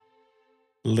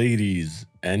Ladies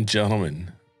and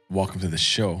gentlemen, welcome to the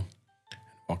show.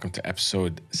 Welcome to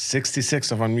episode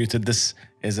 66 of Unmuted. This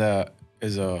is a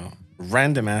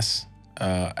random ass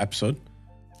episode.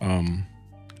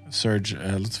 Serge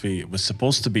Lutfi was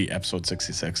supposed to be episode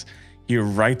 66. He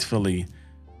rightfully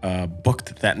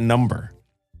booked that number.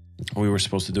 We were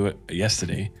supposed to do it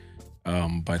yesterday,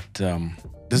 but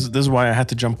this is why I had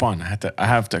to jump on. I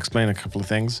have to explain a couple of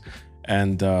things,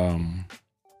 and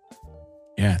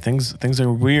yeah, things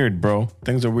are weird, bro.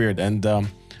 Things are weird, and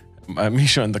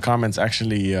Misha in the comments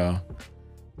actually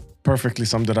perfectly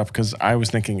summed it up, because I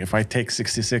was thinking if I take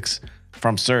 66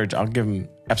 from Serge, I'll give him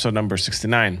episode number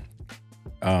 69.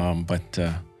 But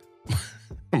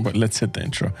but let's hit the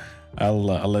intro.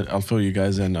 I'll fill you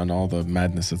guys in on all the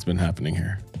madness that's been happening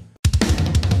here.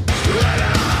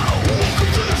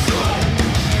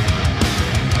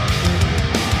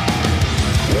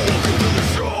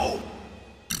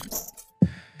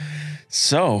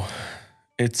 So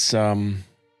it's been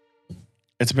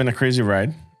a crazy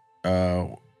ride.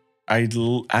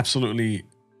 Absolutely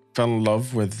fell in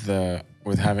love with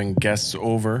having guests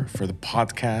over for the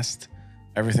podcast.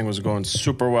 Everything was going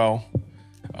super well.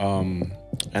 And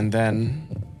then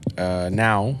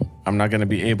now I'm not going to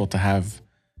be able to have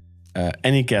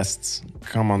any guests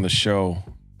come on the show,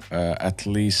 at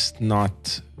least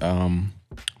not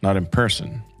in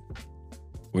person,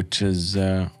 which is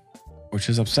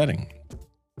upsetting,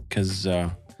 because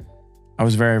I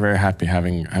was very, very happy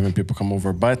having people come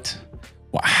over. But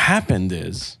what happened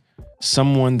is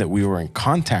someone that we were in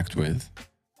contact with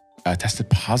tested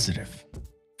positive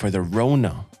for the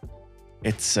Rona.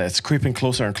 It's creeping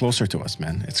closer and closer to us,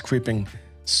 man. It's creeping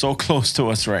so close to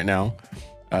us right now.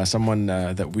 Someone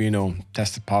that we know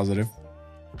tested positive,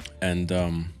 and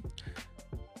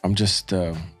I'm just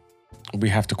we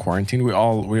have to quarantine. We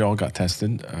all got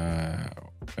tested,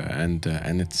 and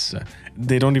it's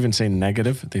they don't even say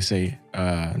negative. They say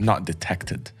not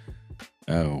detected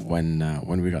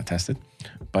when we got tested,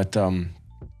 but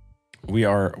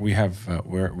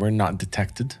we're not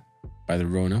detected by the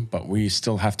Rona, but we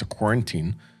still have to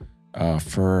quarantine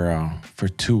for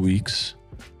 2 weeks,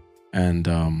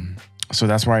 and so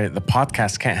that's why the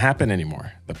podcast can't happen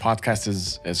anymore. The podcast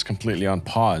is completely on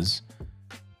pause,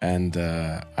 and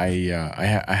I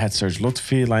had Serge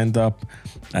Lutfi lined up.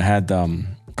 I had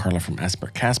Carla from Asper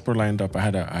Casper lined up. I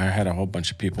had a whole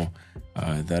bunch of people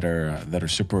that are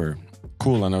super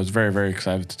cool, and I was very, very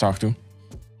excited to talk to.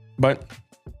 But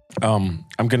I'm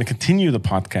going to continue the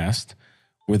podcast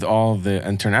with all the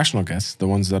international guests, the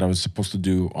ones that I was supposed to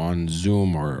do on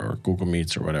Zoom or Google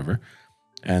Meets or whatever,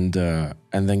 and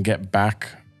then get back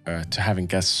to having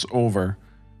guests over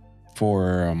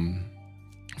for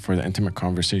the intimate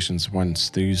conversations once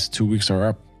these 2 weeks are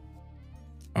up.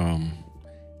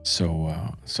 So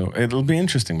it'll be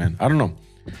interesting, man. I don't know.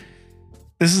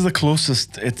 This is the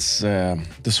closest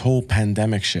this whole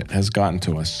pandemic shit has gotten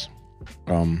to us.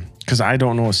 Because I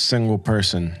don't know a single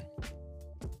person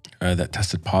that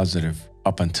tested positive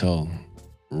up until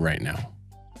right now.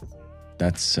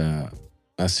 That's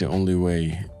the only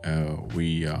way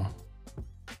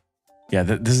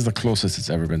this is the closest it's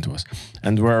ever been to us.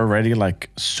 And we're already like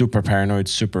super paranoid,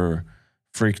 super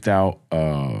freaked out,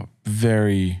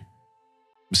 very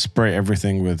spray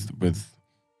everything with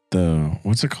the,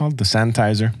 what's it called? The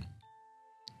sanitizer.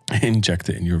 Inject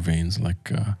it in your veins like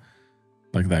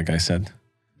that guy said.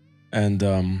 And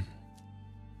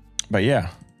but yeah,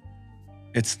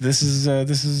 this is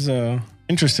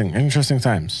interesting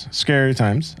times, scary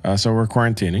times. So we're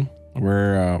quarantining.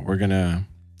 We're gonna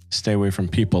stay away from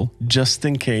people just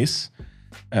in case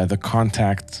the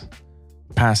contact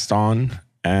passed on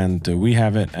and we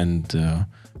have it, and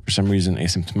for some reason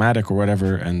asymptomatic or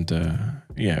whatever, and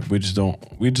we just don't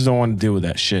want to deal with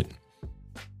that shit.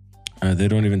 They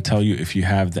don't even tell you if you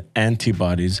have the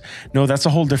antibodies. No, that's a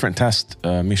whole different test.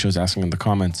 Misha's asking in the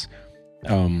comments.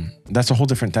 That's a whole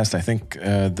different test. I think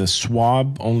the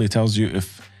swab only tells you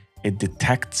if it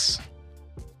detects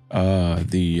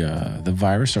the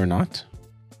virus or not,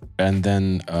 and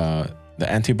then the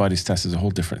antibodies test is a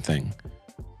whole different thing.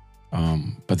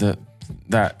 But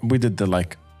that we did the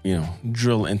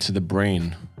drill into the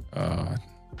brain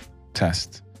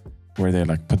test, where they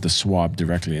put the swab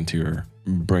directly into your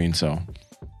brain cell.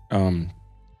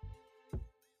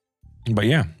 But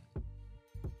yeah,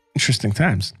 interesting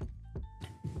times.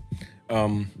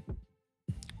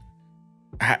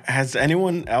 Has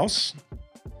anyone else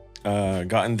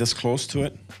gotten this close to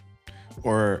it,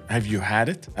 or have you had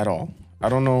it at all? I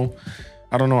don't know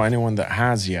anyone that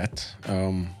has yet,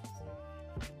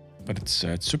 but it's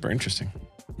super interesting,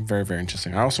 very, very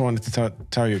interesting. I also wanted to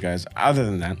tell you guys, other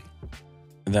than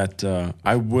that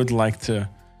I would like to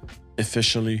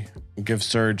officially give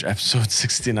Surge episode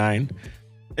 69.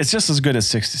 It's just as good as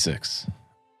 66.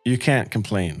 You can't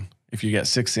complain if you get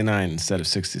 69 instead of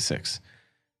 66.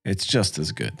 It's just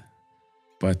as good.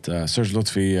 But Serge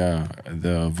Lutfi,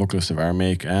 the vocalist of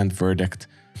Aramaic and Verdict,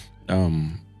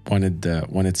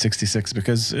 wanted 66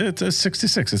 because it's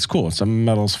 66. It's cool. It's a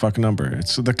metal's fuck number.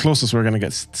 It's the closest we're gonna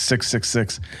get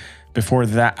 666 before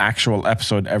that actual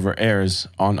episode ever airs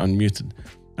on Unmuted.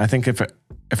 I think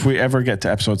if we ever get to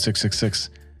episode 666,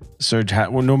 Serge,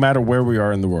 no matter where we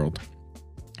are in the world,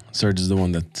 Serge is the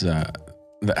one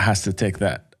that has to take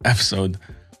that episode.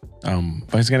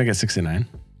 But he's gonna get 69,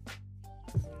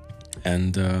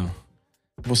 and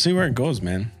we'll see where it goes,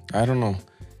 man. I don't know.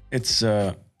 It's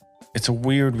a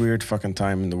weird fucking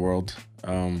time in the world.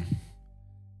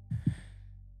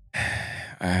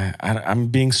 I'm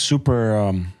being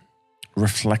super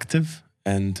reflective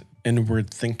and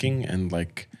inward thinking, and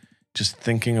like just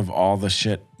thinking of all the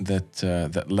shit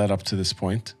that led up to this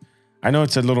point. I know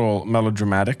it's a little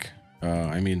melodramatic.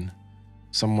 I mean,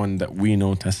 someone that we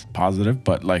know tested positive,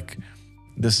 but like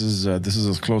this is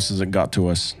as close as it got to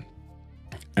us,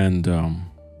 and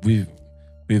we've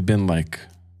been like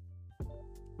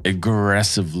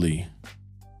aggressively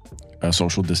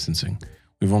social distancing.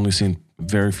 We've only seen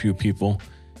very few people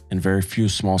in very few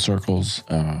small circles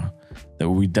that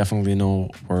we definitely know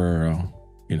were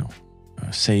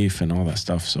safe and all that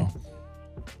stuff. So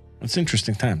it's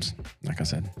interesting times, like I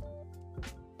said.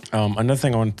 Another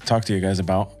thing I want to talk to you guys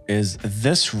about is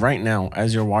this right now,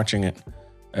 as you're watching it,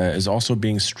 is also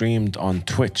being streamed on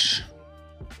Twitch.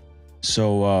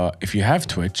 So if you have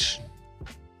Twitch,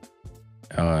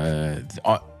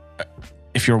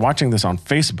 if you're watching this on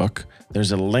Facebook,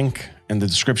 there's a link in the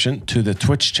description to the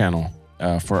Twitch channel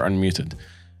for Unmuted.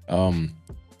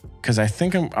 Because I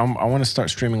think I want to start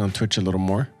streaming on Twitch a little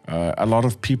more. A lot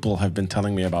of people have been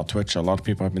telling me about Twitch. A lot of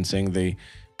people have been saying they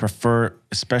prefer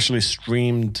especially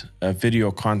streamed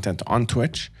video content on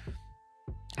Twitch.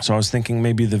 So I was thinking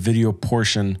maybe the video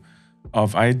portion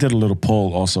of, I did a little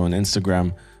poll also on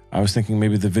Instagram. I was thinking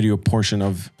maybe the video portion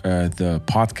of the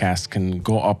podcast can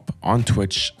go up on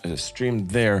Twitch, streamed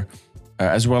there,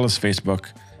 as well as Facebook.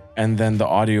 And then the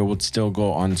audio would still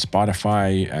go on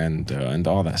Spotify and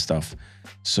all that stuff.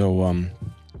 So,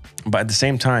 but at the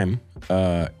same time,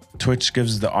 Twitch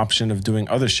gives the option of doing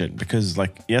other shit, because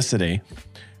like yesterday,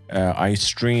 I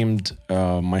streamed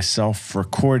myself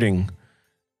recording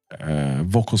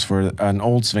vocals for an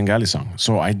old Svengali song.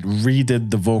 So I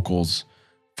redid the vocals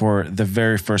for the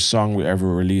very first song we ever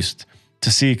released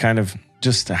to see kind of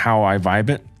just how I vibe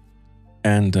it,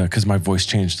 and because my voice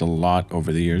changed a lot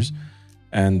over the years,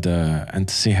 and to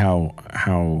see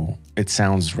how it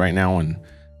sounds right now and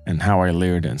how I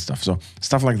layered it and stuff. So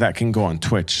stuff like that can go on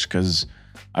Twitch, because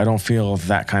I don't feel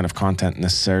that kind of content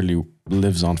necessarily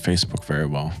lives on Facebook very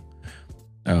well.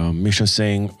 Misha's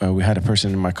saying we had a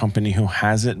person in my company who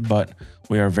has it, but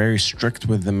we are very strict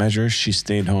with the measures. She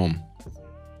stayed home.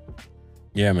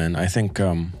 Yeah, man. I think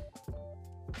I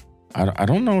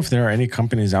don't know if there are any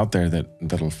companies out there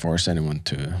that'll force anyone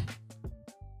to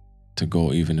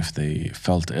go, even if they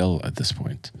felt ill at this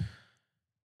point.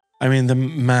 I mean, the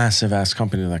massive ass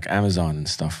company like Amazon and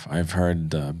stuff. I've heard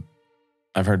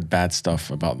bad stuff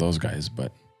about those guys,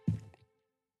 but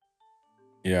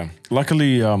yeah.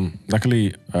 Luckily,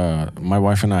 my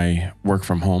wife and I work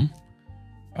from home.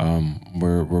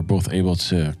 We're both able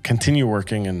to continue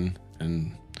working and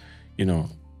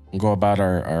go about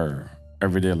our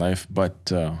everyday life,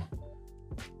 but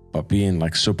be in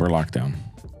like super lockdown.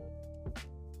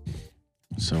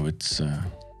 So it's I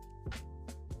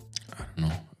don't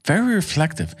know, very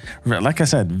reflective. Like I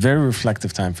said, very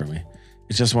reflective time for me.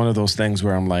 It's just one of those things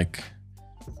where I'm like,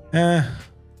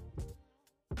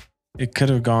 it could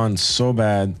have gone so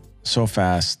bad, so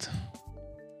fast.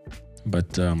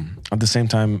 But at the same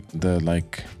time, the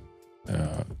like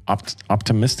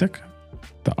optimistic,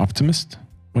 the optimist,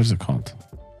 what is it called?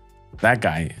 That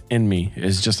guy in me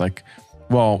is just like,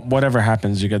 well, whatever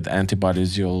happens, you get the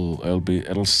antibodies.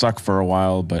 It'll suck for a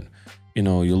while, but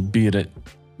you'll beat it,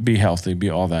 be healthy, be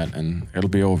all that, and it'll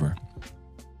be over.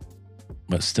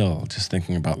 But still, just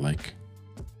thinking about like,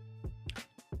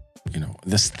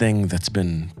 this thing that's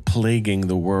been plaguing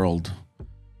the world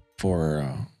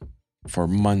for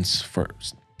months, for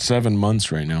 7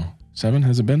 months right now. 7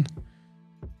 has it been?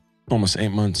 Almost 8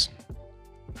 months.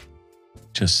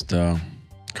 Just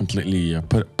completely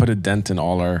put a dent in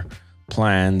all our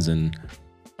plans and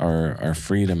our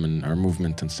freedom and our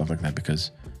movement and stuff like that,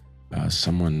 because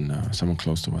someone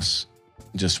close to us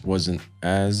just wasn't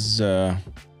as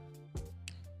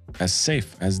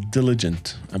safe, as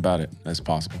diligent about it as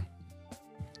possible.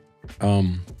 So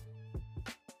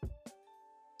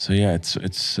yeah,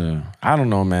 it's I don't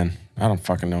know, man. I don't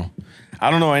fucking know. I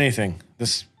don't know anything.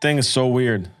 This thing is so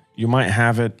weird. You might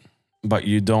have it, but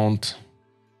you don't.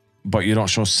 But you don't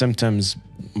show symptoms,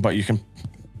 but you can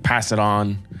pass it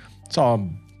on. It's all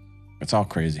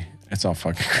crazy. It's all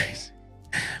fucking crazy.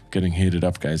 I'm getting heated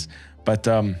up, guys. But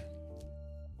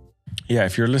yeah,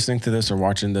 if you're listening to this or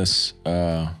watching this,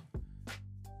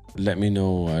 let me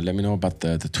know. Let me know about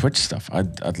the Twitch stuff.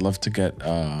 I'd love to get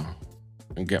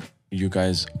you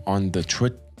guys on the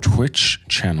Twitch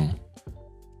channel.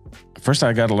 First,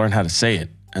 I got to learn how to say it,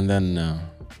 and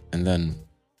then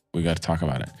we got to talk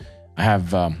about it. I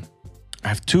have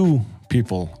 2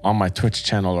 people on my Twitch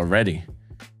channel already.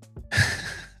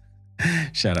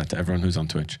 Shout out to everyone who's on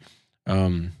Twitch.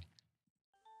 But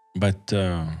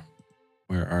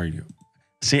where are you?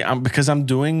 See, because I'm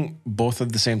doing both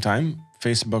at the same time,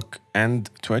 Facebook and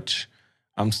Twitch.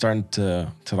 I'm starting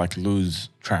to like lose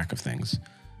track of things.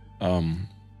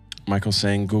 Michael's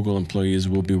saying Google employees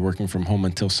will be working from home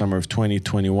until summer of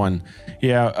 2021.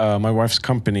 Yeah, my wife's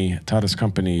company, Tada's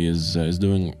company, is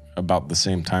doing about the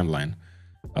same timeline.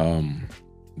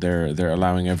 They're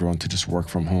allowing everyone to just work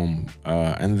from home,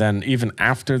 and then even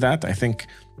after that, I think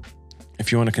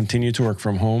if you want to continue to work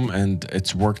from home and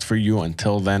it's worked for you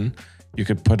until then, you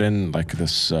could put in like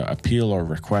this appeal or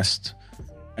request,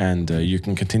 and you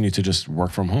can continue to just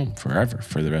work from home forever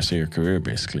for the rest of your career,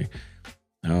 basically.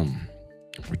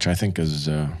 Which I think is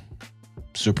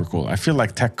super cool. I feel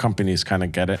like tech companies kind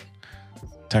of get it.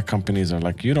 Tech companies are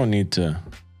like, you don't need to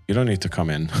come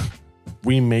in.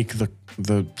 We make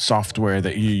the software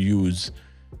that you use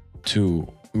to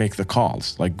make the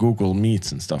calls, like Google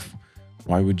Meets and stuff.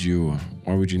 Why would you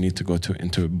need to go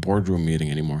into a boardroom meeting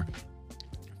anymore?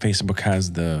 Facebook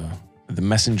has the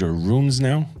Messenger Rooms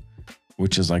now,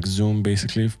 which is like Zoom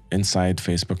basically inside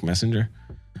Facebook Messenger.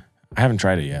 I haven't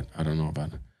tried it yet. I don't know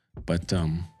about it. But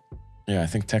yeah, I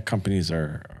think tech companies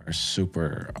are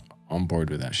super on board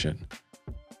with that shit.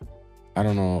 I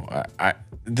don't know.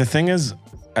 The thing is,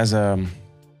 as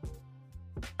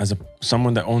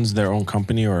someone that owns their own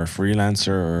company or a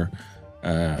freelancer or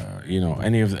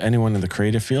anyone in the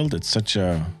creative field, it's such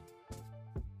a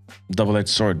double-edged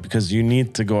sword because you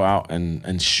need to go out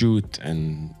and shoot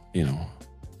and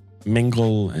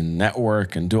mingle and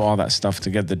network and do all that stuff to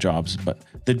get the jobs, but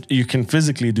you can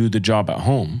physically do the job at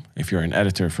home if you're an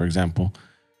editor, for example.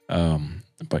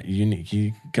 But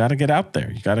you got to get out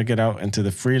there. You got to get out into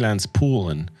the freelance pool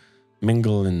and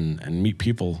mingle and meet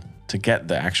people to get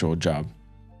the actual job.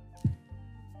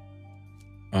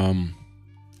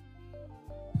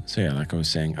 So yeah, like I was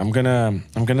saying, I'm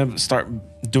gonna start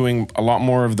doing a lot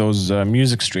more of those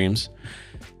music streams.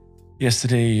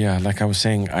 Yesterday, like I was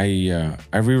saying, I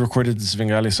re-recorded this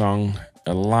Svengali song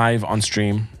live on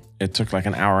stream. It took like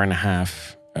an hour and a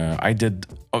half. I did,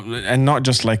 and not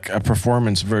just like a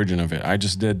performance version of it. I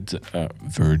just did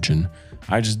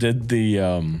I just did the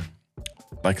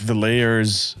like the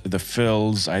layers, the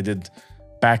fills. I did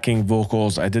backing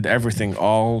vocals. I did everything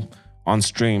all on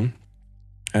stream,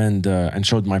 and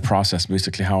showed my process,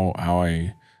 basically how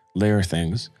I layer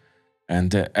things.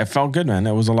 And it felt good, man.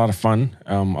 It was a lot of fun.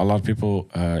 A lot of people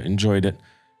enjoyed it.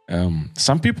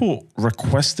 Some people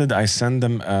requested I send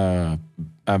them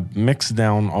a mix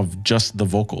down of just the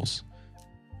vocals,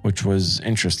 which was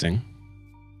interesting.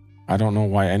 I don't know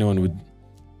why anyone would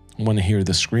want to hear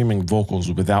the screaming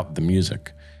vocals without the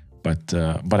music, but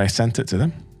I sent it to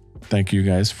them. Thank you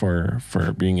guys for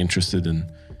being interested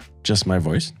in just my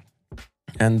voice.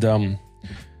 And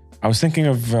I was thinking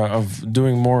of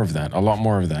doing more of that, a lot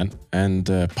more of that,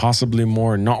 and possibly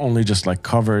more, not only just like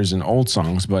covers and old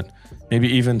songs, but maybe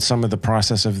even some of the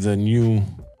process of the new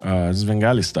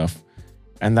Svengali stuff.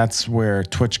 And that's where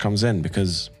Twitch comes in,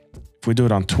 because if we do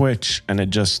it on Twitch and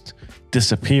it just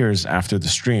disappears after the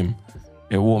stream,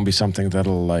 it won't be something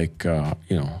that'll like,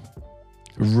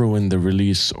 ruin the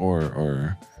release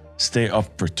or stay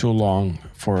up for too long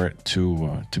for it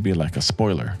to be like a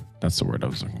spoiler. That's the word I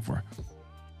was looking for.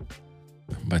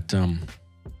 But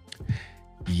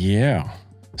yeah,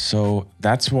 so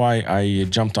that's why I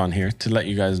jumped on here to let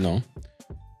you guys know.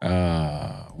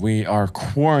 We are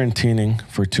quarantining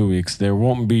for 2 weeks. There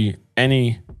won't be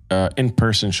any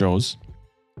in-person shows.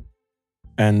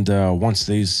 And once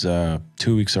these 2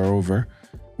 weeks are over,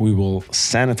 we will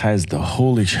sanitize the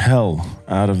holy hell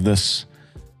out of this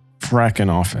fracking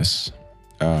office.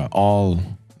 All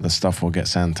the stuff will get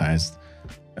sanitized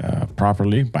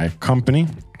properly by a company.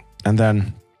 And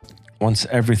then once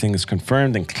everything is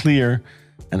confirmed and clear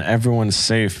and everyone is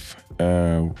safe,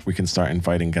 we can start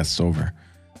inviting guests over.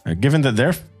 Given that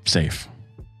they're safe,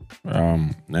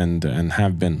 and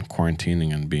have been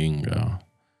quarantining and being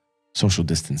social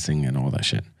distancing and all that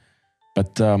shit.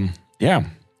 But yeah,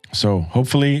 so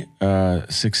hopefully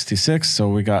 66. So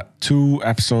we got 2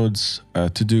 episodes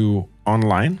to do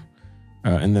online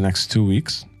in the next 2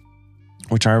 weeks,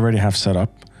 which I already have set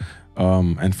up.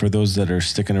 And for those that are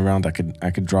sticking around, I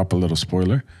could drop a little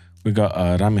spoiler. We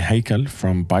got Rami Haikal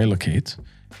from Bilocate,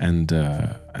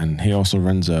 and he also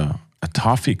runs a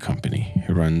toffee company.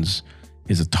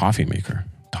 He's a toffee maker.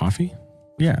 Toffee?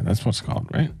 Yeah, that's what it's called,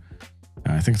 right?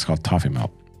 I think it's called Toffee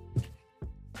Melt.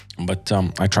 But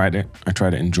I tried it.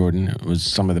 In Jordan. It was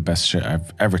some of the best shit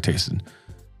I've ever tasted.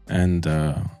 And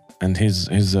he's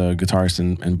a guitarist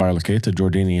in Bilocate, a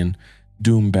Jordanian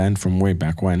doom band from way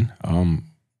back when.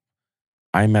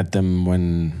 I met them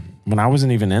when I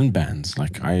wasn't even in bands.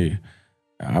 Like it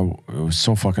was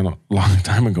so fucking a long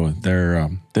time ago.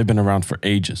 They've been around for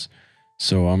ages.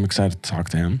 So I'm excited to talk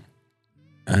to him.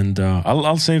 And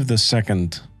I'll save the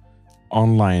second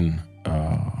online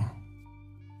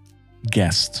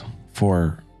guest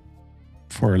for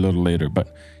a little later.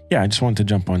 But yeah, I just wanted to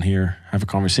jump on here, have a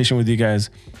conversation with you guys,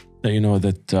 let you know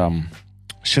that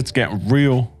shit's getting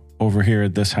real over here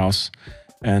at this house.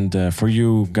 And for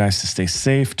you guys to stay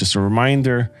safe, just a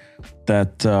reminder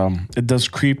that it does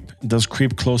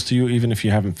creep close to you, even if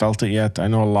you haven't felt it yet. I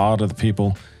know a lot of the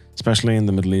people, especially in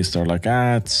the Middle East, are like,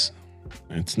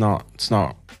 it's not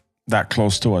that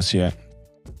close to us yet.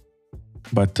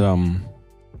 But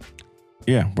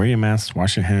yeah, wear your mask,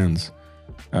 wash your hands,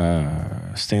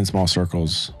 stay in small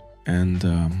circles, and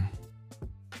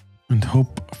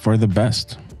hope for the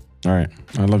best. All right,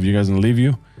 I love you guys and leave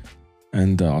you,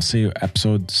 and I'll see you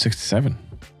episode 67.